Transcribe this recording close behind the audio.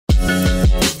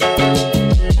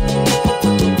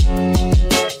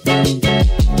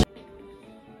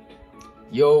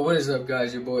Yo, what is up,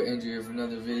 guys? Your boy Andrew here for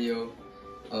another video.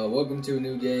 Welcome to a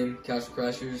new game, Castle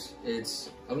Crashers. I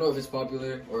don't know if it's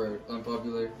popular or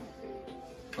unpopular.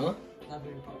 Huh? Not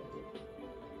very popular.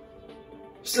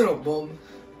 Shut up, bum.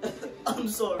 I'm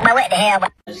sorry. Now what the hell?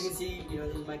 As you can see,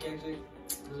 this is my character.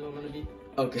 This is what I'm gonna be.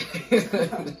 Okay.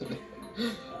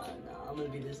 Nah, I'm gonna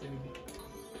be this dude.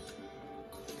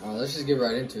 Alright, let's just get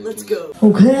right into it. Let's go.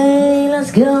 Okay,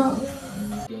 let's go.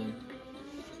 Game.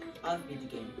 I've beat the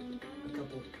game a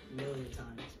couple million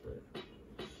times, but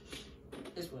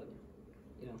it's whatever.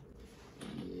 Yeah.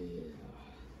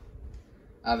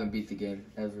 I haven't beat the game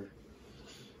ever.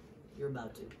 You're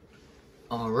about to.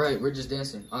 Alright, we're just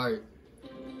dancing. Alright.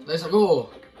 Let's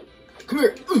go. Come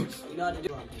here. You know how to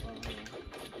do it.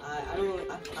 I don't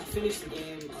know. I finished the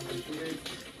game on computer,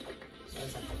 so I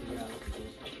just have to figure out what to do.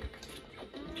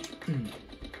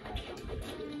 Alright,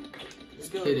 let's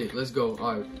go. Hit it. Let's go.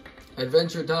 Alright.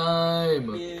 Adventure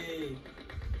time. Yay.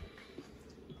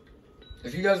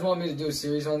 If you guys want me to do a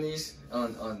series on these,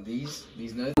 on these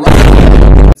nuts,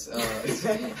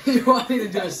 if you want me to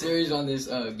do a series on this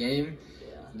game,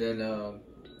 then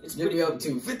It's give me up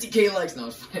to 50k likes. No,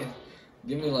 it's fine.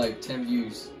 Give me like 10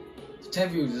 views. 10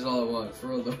 views is all I want, for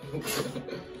real though.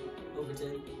 Over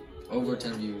 10. Over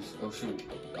 10 views. Oh shoot.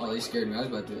 Oh, they scared me. I was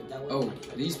about to. Oh,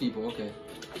 these people. Okay.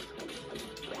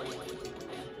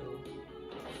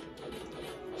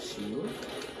 Shield.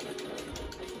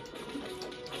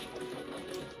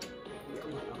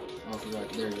 Oh, I forgot.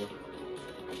 There you go.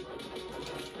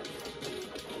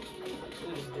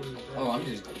 Oh, I'm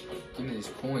just. Give me this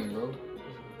coin, bro.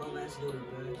 Oh, let's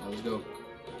go.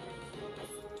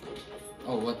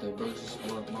 Oh, what the, bro? Just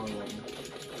more right now.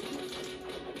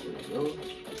 There we go.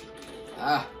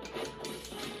 Ah.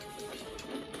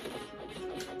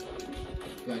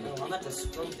 I'm about to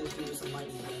stroke this dude with some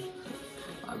lightning, man.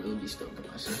 I really be stroking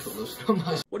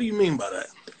myself. What do you mean by that?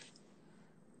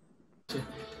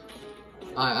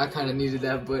 I kind of needed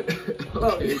that, but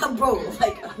okay. Bro,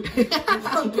 like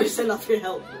 1% off your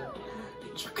health, bro.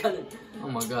 You kind of. Oh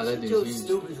my god, that dude's huge.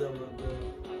 Stupid stuff, bro.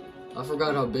 I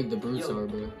forgot how big the brutes are,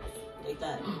 bro. Take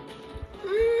that.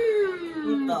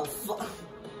 What the fuck?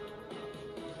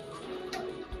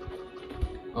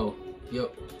 Oh,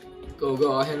 yep. Go,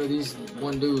 go. I'll handle these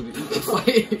one dude.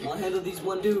 Fight. I'll handle these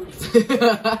one dudes.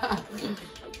 I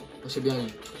should be on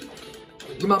you.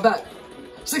 Get my back.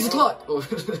 6 o'clock. Oh.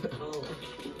 Oh,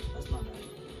 that's my bad.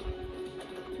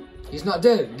 He's not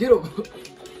dead. Get him.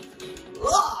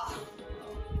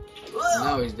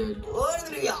 Now he's dead.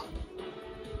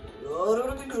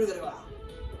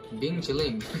 Bing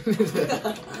chilling.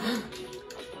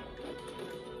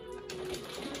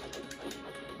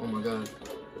 Oh my god.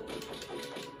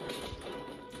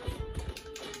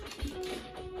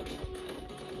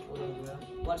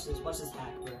 Watch this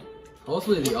hack, bro.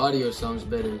 Hopefully the audio sounds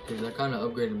better, because I kind of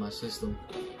upgraded my system.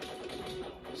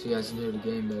 So you guys can hear the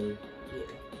game better. Yeah.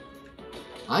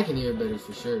 I can hear it better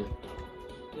for sure.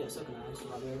 Yeah, so can I. It's a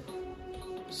lot better.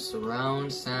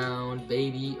 Surround sound,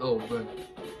 baby. Oh, bro.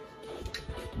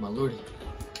 My lordy.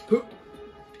 Huh.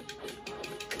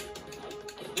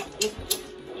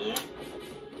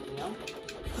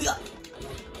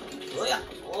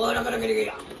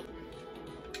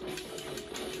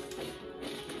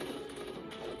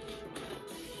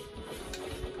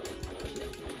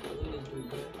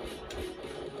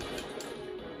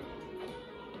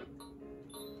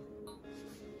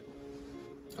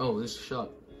 Oh, this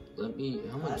shop. Let me.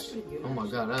 How much? Oh my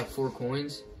god, I have 4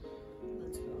 coins.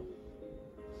 Let's go.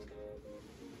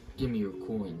 Give me your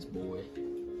coins, boy.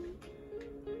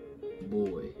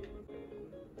 Boy.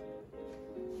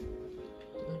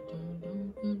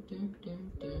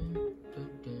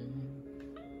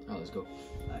 Oh, let's go.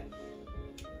 Alright.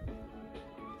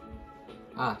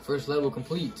 Ah, first level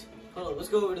complete. Hold on, let's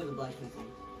go over to the black thing.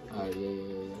 Alright,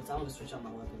 yeah. I want to switch out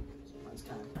my weapon. It's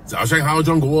kind of. 早上好，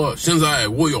中国！现在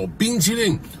我有冰淇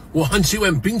淋，我很喜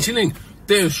欢冰淇淋，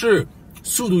但是《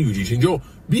速度与激情9》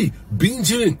比冰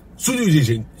淇淋《速度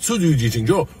与激情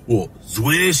9》我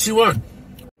最喜欢。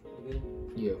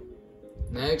Yeah.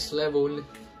 Next level.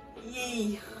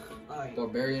 Yay! Alright.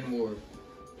 Barbarian War.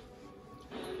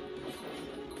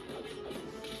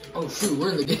 Oh shoot,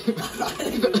 we're in the game.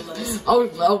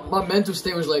 My mental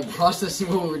state was like processing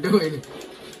what we were doing.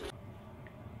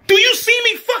 Do you see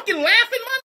me fucking laughing,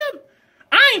 mother?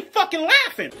 I ain't fucking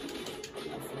laughing.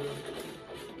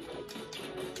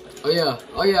 Oh yeah,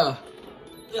 oh yeah.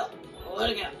 Yeah, let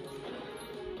it go.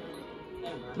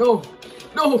 No,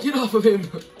 no, get off of him.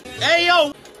 Hey,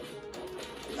 yo.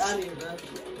 Get out of here, bro.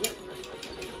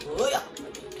 Oh yeah.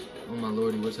 Oh my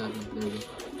lordy, what's happening? There we go.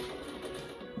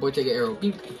 Boy, take an arrow.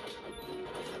 Bink.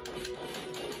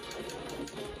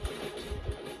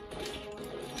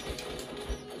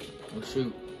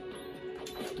 shoot.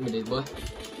 Give me this, boy. I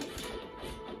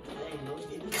didn't know it was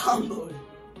getting comboed.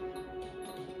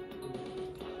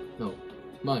 No.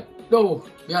 Mine. No!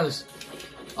 Be honest.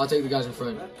 I'll take the guys in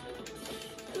front.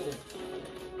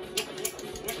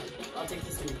 I'll take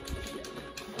this one.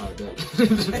 Alright,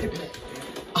 bet.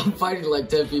 I'm fighting like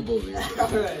 10 people over here.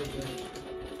 Alright,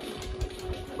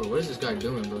 Bro, what is this guy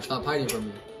doing, bro? Stop hiding from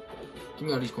me. Give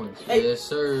me all these coins. Hey. Yes,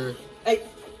 sir. Hey.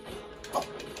 Oh.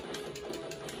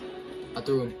 I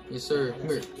threw him. Yes, sir. Come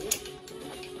here.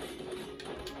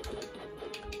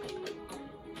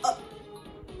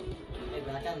 Hey,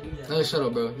 bro, I can't do that. No, shut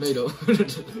up, bro. No, you don't. Look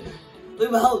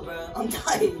at my health, bro. I'm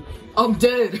dying. I'm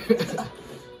dead.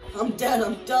 I'm dead.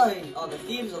 I'm dying. Oh, the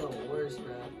thieves are the worst,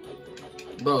 bro.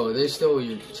 Bro, they stole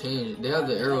your change. They have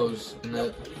the arrows and No,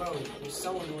 that. bro, you're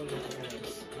so annoying with the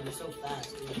arrows. And they're so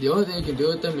fast, dude. The only thing you can do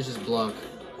with them is just block.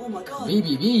 Oh my god.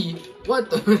 BBB?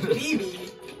 What the? BB.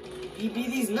 BB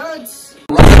these nuts.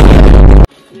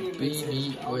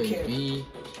 BB. Wait,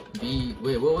 B.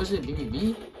 Wait, what was it?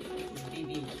 BBB? It's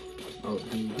BB. Oh,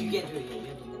 You BB. can't do it yet. You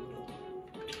have to level up.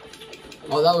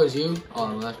 Oh, that was you? Oh,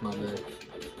 no, that's my bad.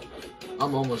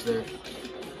 I'm almost there.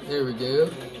 There we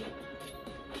go.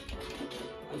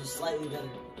 I'm just slightly better.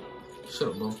 Shut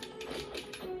up, bro.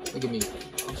 Look at me.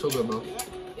 I'm so good, bro.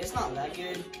 It's not that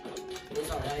good. It's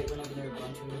alright whenever there are a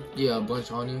bunch of them. Yeah, a bunch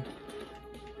on you.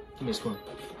 Give me this coin.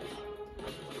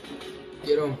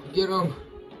 Get him. Get him.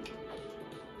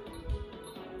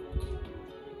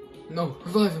 No,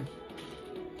 revive him.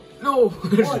 No.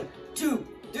 1, 2,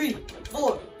 3,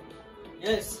 4.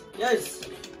 Yes, yes.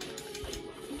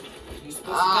 You're supposed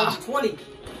to count 20.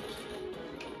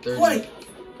 30. 20.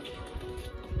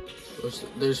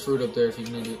 There's fruit up there if you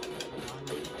need it.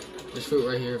 There's fruit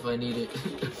right here if I need it.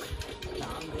 Nah,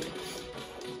 I'm good.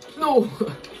 No.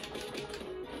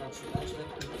 Actually.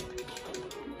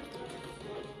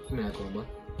 Give me that coin, boy.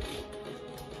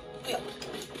 Yeah.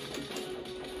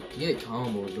 Get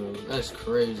combo, bro. That's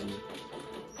crazy.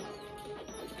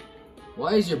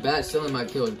 Why is your bat still in my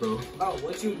kills, bro? Bro,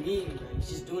 what you mean, bro? He's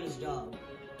just doing his job.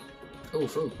 Oh,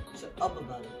 fruit. Shut up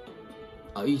about it.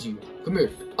 I'll eat you. Come here.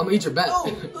 I'm gonna eat your bat. No,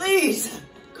 please!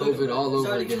 COVID all over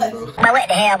Sorry, again, guys. bro. Now what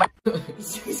the hell?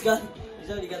 He's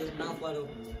already got his mouth wide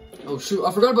open. Oh shoot,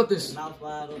 I forgot about this. Mouth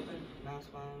wide open. Mouth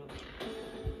wide open.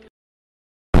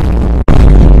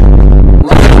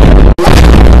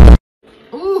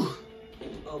 Ooh.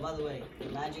 Oh, by the way,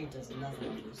 magic does nothing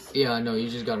on this. Yeah, I know. You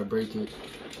just gotta break it.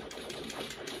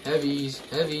 Heavies,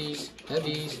 heavies,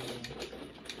 heavies.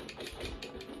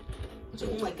 What's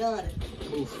Oh up? my god.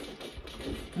 Move.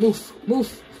 Move.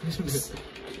 Move.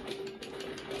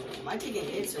 Am I taking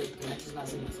hits or can I just not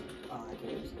see this? Oh, I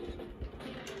can't use it.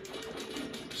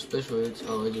 Special hits.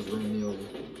 Oh, it just ran me over.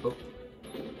 Oh.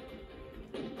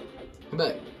 Come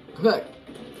back. Come back.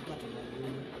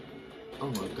 Oh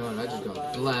my god, I just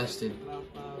got blasted. Mouth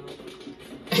wide open.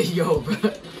 Hey, yo, bro.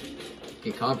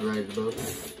 Get copyrighted, bro.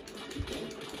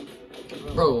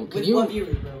 Bro, can With you... what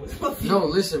viewers, bro? With what No,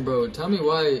 viewers? listen, bro. Tell me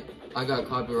why I got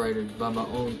copyrighted by my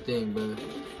own thing, bro.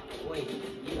 Wait,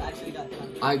 you actually got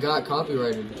copyrighted? I got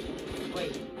copyrighted.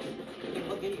 Wait, in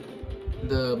what video?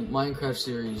 The Minecraft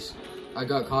series. I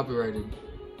got copyrighted.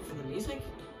 For the music?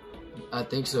 I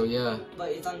think so, yeah. But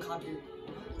it's uncopyrighted.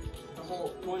 The whole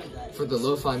point of that. For the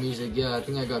lo-fi music, yeah, I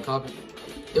think I got copy.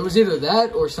 It was either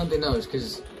that or something else,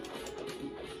 cause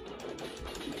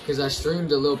I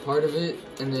streamed a little part of it,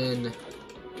 and then,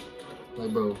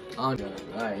 like, bro, I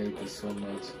hate this so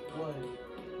much. What?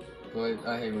 But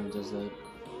I hate when it does that.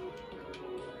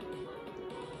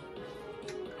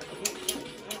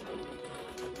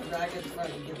 Bro, I get the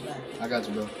front and get back. I got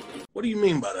you, bro. What do you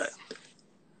mean by that?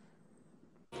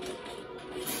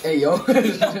 Hey, yo.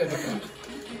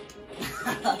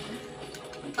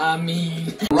 I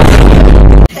mean,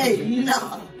 Hey,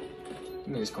 nah! give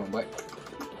me this coin, boy.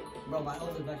 Bro, my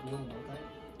health is back to normal, okay?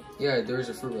 Yeah, there is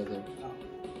a fruit right there. Oh.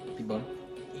 You bum.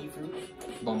 Eat fruit?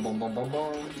 Bum, bum, bum, bum,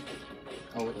 bum.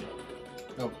 Oh, what the?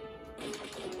 Oh.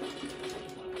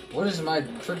 What is my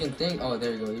freaking thing? Oh,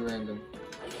 there you go. You rammed him.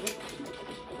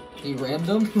 He rammed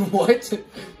him? What?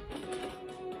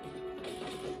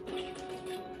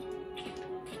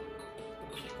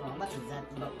 Bro, I'm about to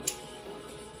zap bro.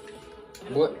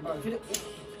 What? Bro, if you don't...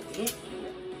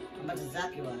 I'm about to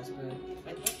zap your ass, bro.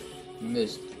 You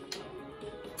missed.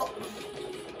 Fuck.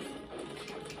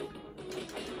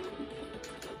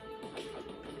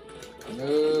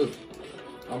 No.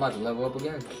 I'm about to level up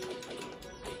again.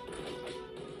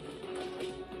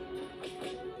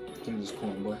 Give me this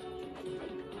coin, boy.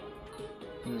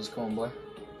 Give me this coin, boy.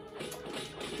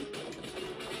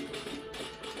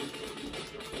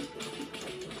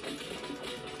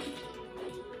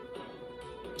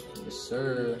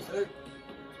 sir. Sir.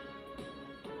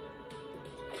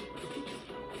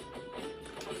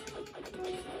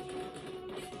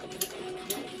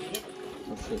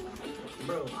 Oh shit.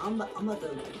 Bro, I'm about to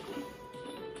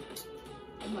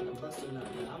bust a nut,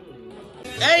 bro. I'm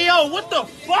gonna Hey, yo, what the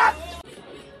fuck?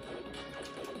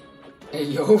 Hey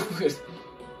yo.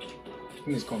 Give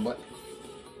me this corn butt.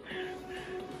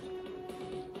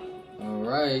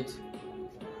 Alright.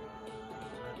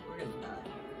 we're gonna die.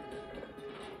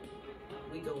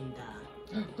 We gonna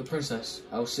die. The princess.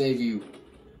 I'll save you.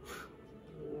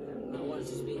 My one's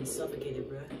just being suffocated,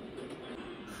 bro.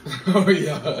 Oh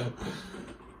yeah.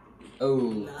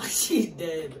 Oh. Nah, she's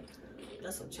dead.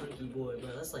 That's a chunky boy, bro.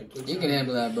 That's like You can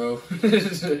handle that, bro.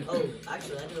 Oh,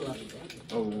 actually, I did a lot of damage.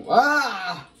 Oh,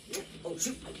 ah! Oh,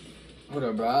 shoot. Hold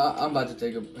up, bro. I'm about to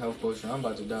take a health potion. I'm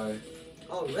about to die.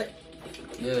 Oh, right.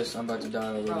 Yes, I'm about to die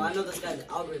already. Bro, I know this guy's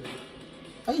algorithm.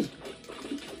 Hey!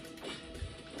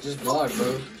 Just block,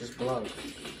 bro. Just block.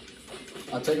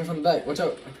 I'll take him from the back. Watch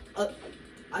out.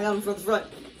 I got him from the front.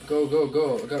 Go, go,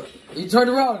 go. Go. He turned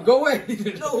around. Go away.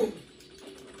 No!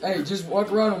 Hey, just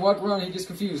walk around and walk around. He gets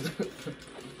confused.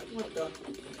 What the?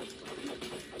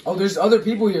 Oh, there's other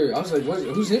people here. I was like, what?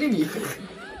 Who's hitting me?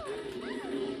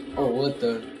 Oh, what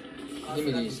the? Give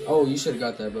me these. Oh, you should have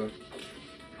got that, bro.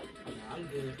 I'm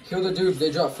good. Kill the dudes.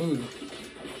 They drop food.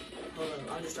 Hold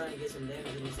on, I'm just trying to get some damage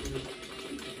in this dude.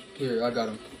 Here, I got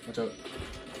him. Watch out.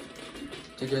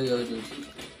 Take care of the other dudes.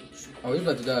 Oh, he's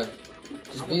about to die.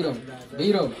 Just beat him.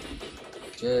 Beat him.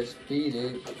 Just beat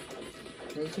it.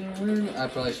 I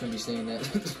probably shouldn't be saying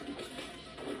that.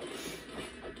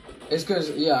 It's cause,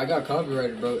 yeah, I got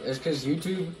copyrighted, bro. It's cause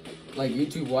YouTube, like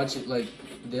YouTube watch it, like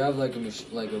they have like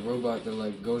a robot that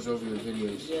like goes over your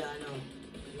videos. Yeah, I know.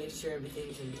 Make sure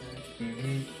everything's intact.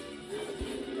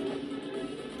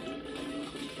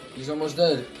 He's almost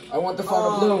dead. I want the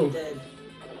final I'm blow. dead.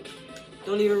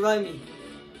 Don't even revive me.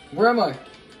 Where am I?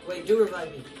 Wait, do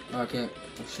revive me. Oh, I can't.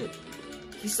 Oh shit.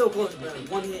 He's so close, bro.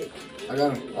 One hit. I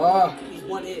got him. Ah. He's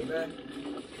one hit, bro.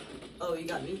 Oh, you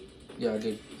got me? Yeah, I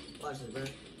did. Watch this, bro.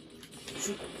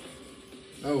 Shoot.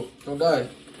 No, don't die.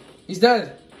 He's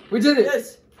dead. We did it.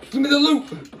 Yes. Give me the loot.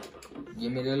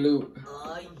 Give me the loot.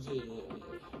 Oh, yeah.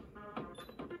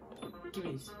 Give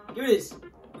me this. Give me this.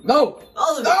 No.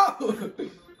 All of it. No.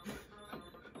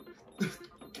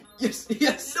 Yes.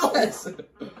 Yes. No. Yes.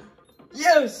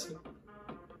 Yes.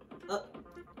 Uh,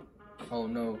 Oh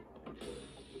no.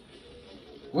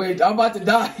 Wait, I'm about to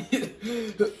die.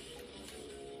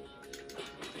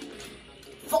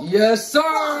 Yes,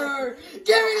 sir. Give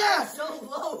me that. so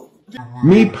low.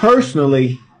 Me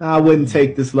personally, I wouldn't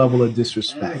take this level of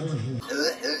disrespect.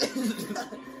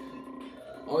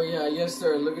 Oh yeah, yes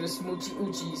sir. Look at the smoochy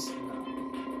oochies.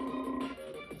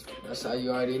 That's how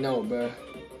you already know, bro.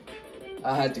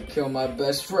 I had to kill my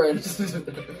best friend.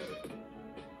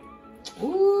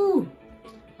 Ooh.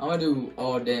 I'm gonna do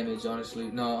all damage, honestly.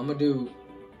 No, I'm gonna do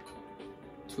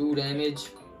 2 damage,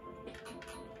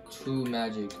 2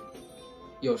 magic.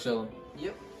 Yo, sell him.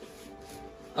 Yep.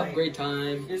 Upgrade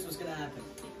time. Here's what's gonna happen.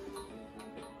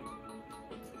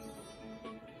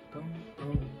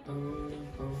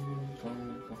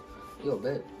 Yo,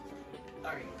 bet.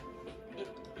 Alright.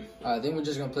 Alright, then we're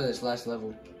just gonna play this last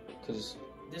level. Cause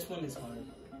This one is hard.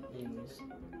 Anyways.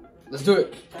 let's do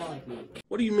it. Kinda like me.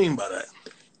 What do you mean by that?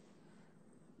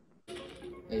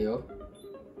 Hey yo.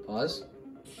 Pause.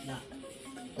 Nah.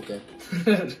 Okay.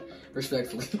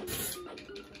 Respectfully.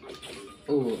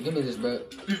 Ooh, give me this, bro.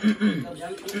 No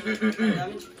damage. No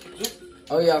damage. Yep.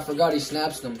 Oh yeah, I forgot he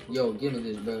snaps them. Yo, give me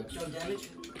this, bro. No damage.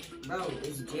 Bro,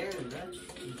 it's Jerry, bro.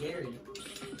 Jerry.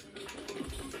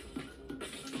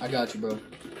 I got you, bro.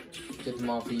 Get them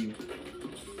all for you.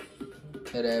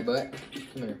 Hey there, butt.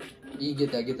 Come here. You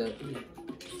get that, get that.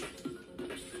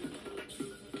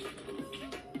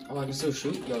 Oh, I can still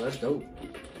shoot? Yo, that's dope.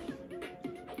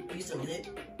 You still hit?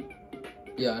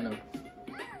 Yeah, I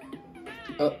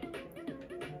know.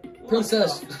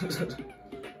 Princess!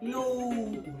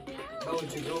 No! Bro,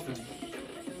 it's your girlfriend.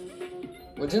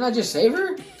 Well, didn't I just save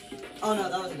her? Oh no,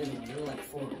 that was a different one. There were like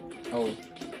 4. Oh.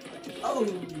 Oh!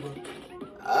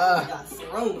 I Ah, got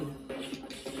thrown.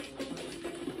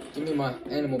 give me my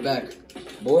animal back.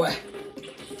 Boy.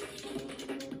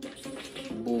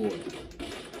 Boy.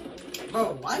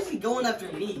 Bro, why is he going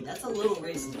after me? That's a little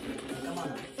racist. Come on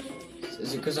now.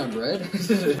 Is it because I'm red?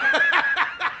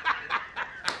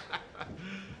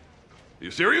 You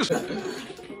serious?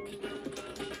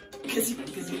 Because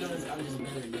he knows I'm just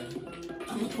better, bro.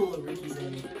 I'm gonna pull a Ricky's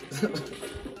in. Bro,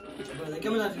 they're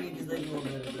coming after me because they know I'm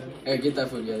better, bro. Hey, get that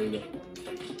food. Yeah, there you go.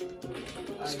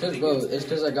 It's because, bro, it's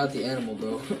because I got the animal,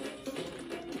 bro.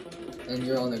 And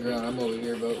you're on the ground. I'm over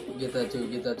here, bro. Get that too.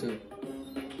 Get that too.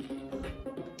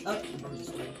 Oh, I'm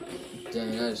just waiting.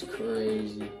 Dang, that is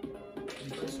crazy.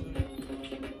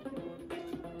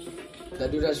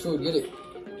 That dude has food. Get it.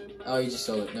 Oh, you just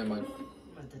sold it. Never mind.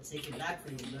 I'm about to take it back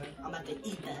for you, bro. I'm about to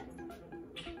eat that.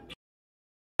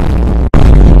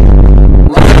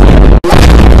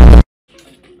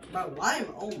 Bro, why am...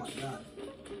 Oh my god.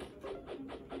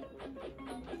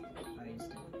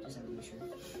 Just have to make sure.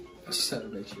 Just have to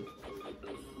make sure.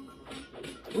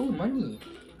 Oh, money.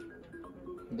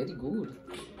 Very good.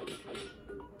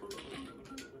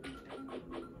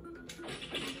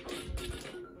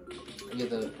 Get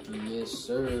the... Yes,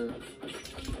 sir.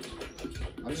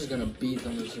 I'm just gonna beat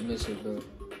them with submissive, bro.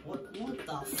 What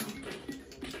the fuck?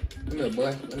 Come here,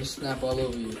 boy. Let me snap all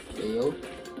over you. Hey, yo.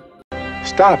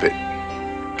 Stop it.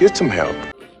 Get some help.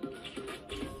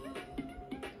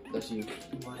 That's you.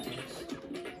 My ex.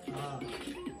 Oh,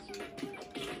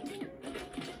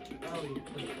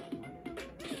 wait.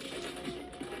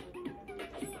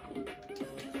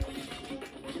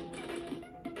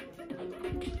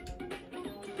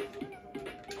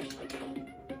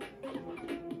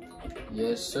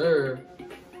 Yes, sir.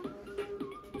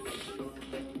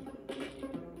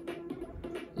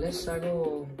 Let's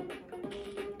go.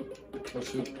 Oh,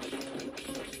 shoot.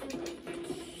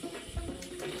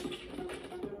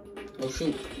 Oh,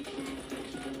 shoot.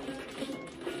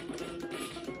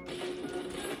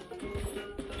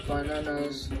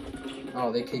 Bananas.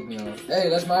 Oh, they kicked me off. Hey,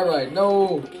 that's my ride.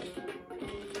 No.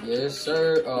 Yes,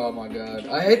 sir. Oh, my God.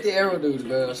 I hate the arrow dudes,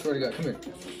 bro. I swear to God. Come here.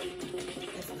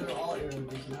 If they're all arrow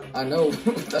dudes now. I know.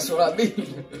 That's what I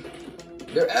mean.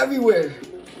 They're everywhere.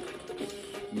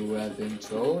 You have been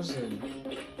chosen.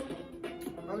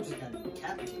 Bro just got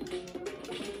decapitated.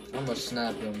 I'm gonna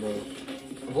snap him, bro.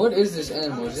 What is this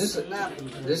animal? Is this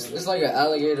it's like an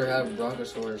alligator have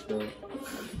brontosaurus, bro.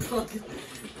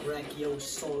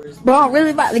 Brachiosaurus. Bro, I'm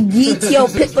really about to get your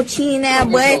pickle chin that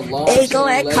boy. Hey, go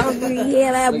that concrete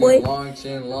here, that boy. Look at long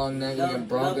chin, long neck, look at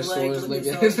brontosaurus, look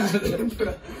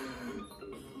at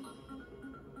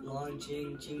Long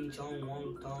ching, ching, chong,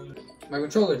 wong, tong. my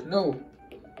controller, no.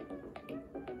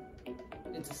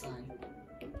 It's a sign.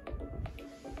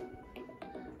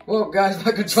 Well, guys,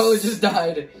 my controller just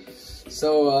died.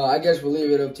 So, I guess we'll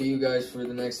leave it up to you guys for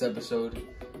the next episode.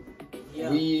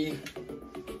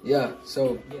 Yeah.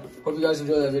 So, hope you guys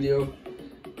enjoyed that video.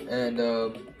 And,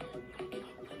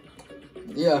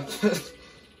 yeah.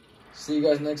 See you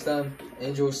guys next time.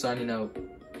 Angel signing out.